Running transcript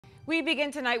We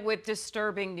begin tonight with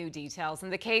disturbing new details in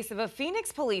the case of a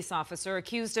Phoenix police officer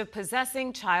accused of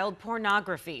possessing child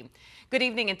pornography. Good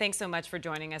evening and thanks so much for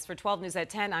joining us. For 12 News at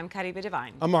 10, I'm Kariba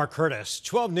Devine. I'm Mark Curtis.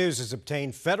 12 News has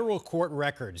obtained federal court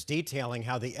records detailing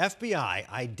how the FBI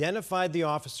identified the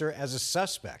officer as a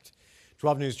suspect.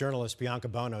 12 News journalist Bianca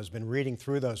Bono has been reading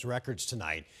through those records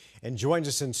tonight and joins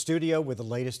us in studio with the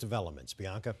latest developments.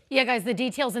 Bianca? Yeah, guys, the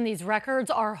details in these records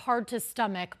are hard to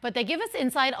stomach, but they give us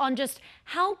insight on just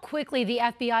how quickly the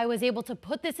FBI was able to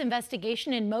put this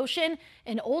investigation in motion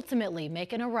and ultimately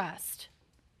make an arrest.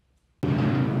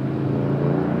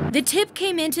 The tip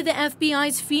came into the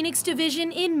FBI's Phoenix division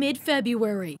in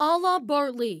mid-February. Alaa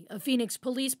Bartley, a Phoenix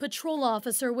police patrol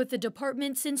officer with the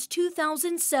department since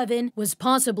 2007, was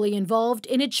possibly involved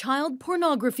in a child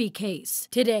pornography case.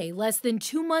 Today, less than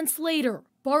 2 months later,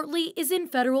 Bartley is in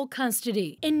federal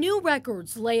custody, and new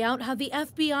records lay out how the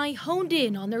FBI honed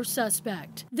in on their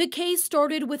suspect. The case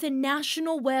started with a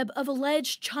national web of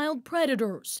alleged child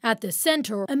predators. At the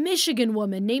center, a Michigan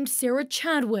woman named Sarah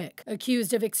Chadwick,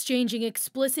 accused of exchanging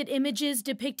explicit images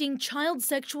depicting child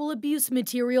sexual abuse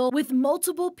material with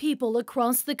multiple people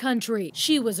across the country.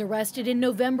 She was arrested in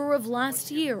November of last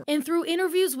year, and through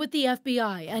interviews with the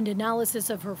FBI and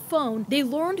analysis of her phone, they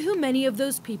learned who many of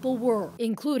those people were,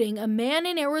 including a man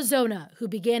in Arizona who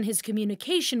began his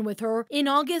communication with her in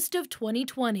August of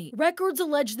 2020. Records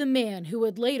allege the man, who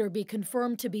would later be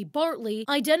confirmed to be Bartley,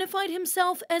 identified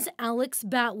himself as Alex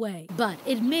Batway, but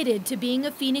admitted to being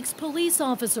a Phoenix police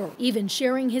officer, even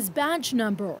sharing his badge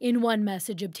number. In one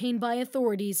message obtained by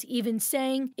authorities, even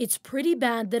saying, "It's pretty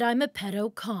bad that I'm a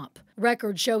pedo cop."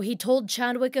 Records show he told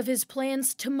Chadwick of his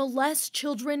plans to molest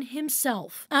children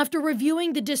himself. After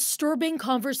reviewing the disturbing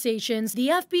conversations, the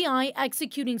FBI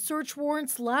executing search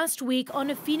warrants last week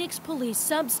on a Phoenix police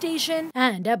substation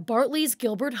and at Bartley's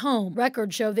Gilbert home.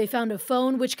 Records show they found a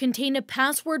phone which contained a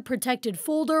password-protected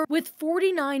folder with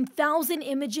 49,000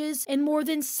 images and more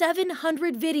than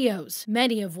 700 videos,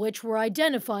 many of which were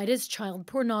identified as child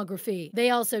pornography. They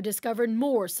also discovered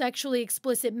more sexually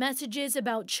explicit messages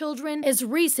about children as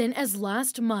recent as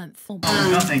last month.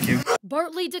 No, thank you.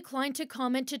 Bartley declined to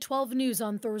comment to 12 News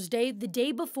on Thursday, the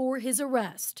day before his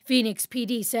arrest. Phoenix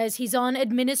PD says he's on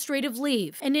administrative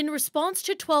leave, and in response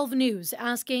to 12 News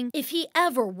asking if he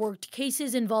ever worked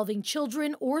cases involving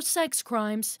children or sex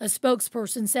crimes, a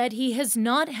spokesperson said he has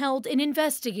not held an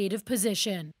investigative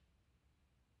position.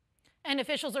 And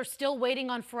officials are still waiting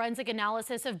on forensic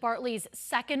analysis of Bartley's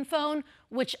second phone,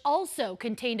 which also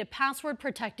contained a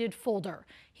password-protected folder.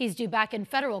 He's due back in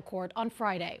federal court on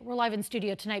Friday. We're live in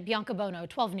studio tonight. Bianca Bono,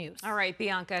 12 News. All right,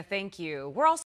 Bianca, thank you. We're also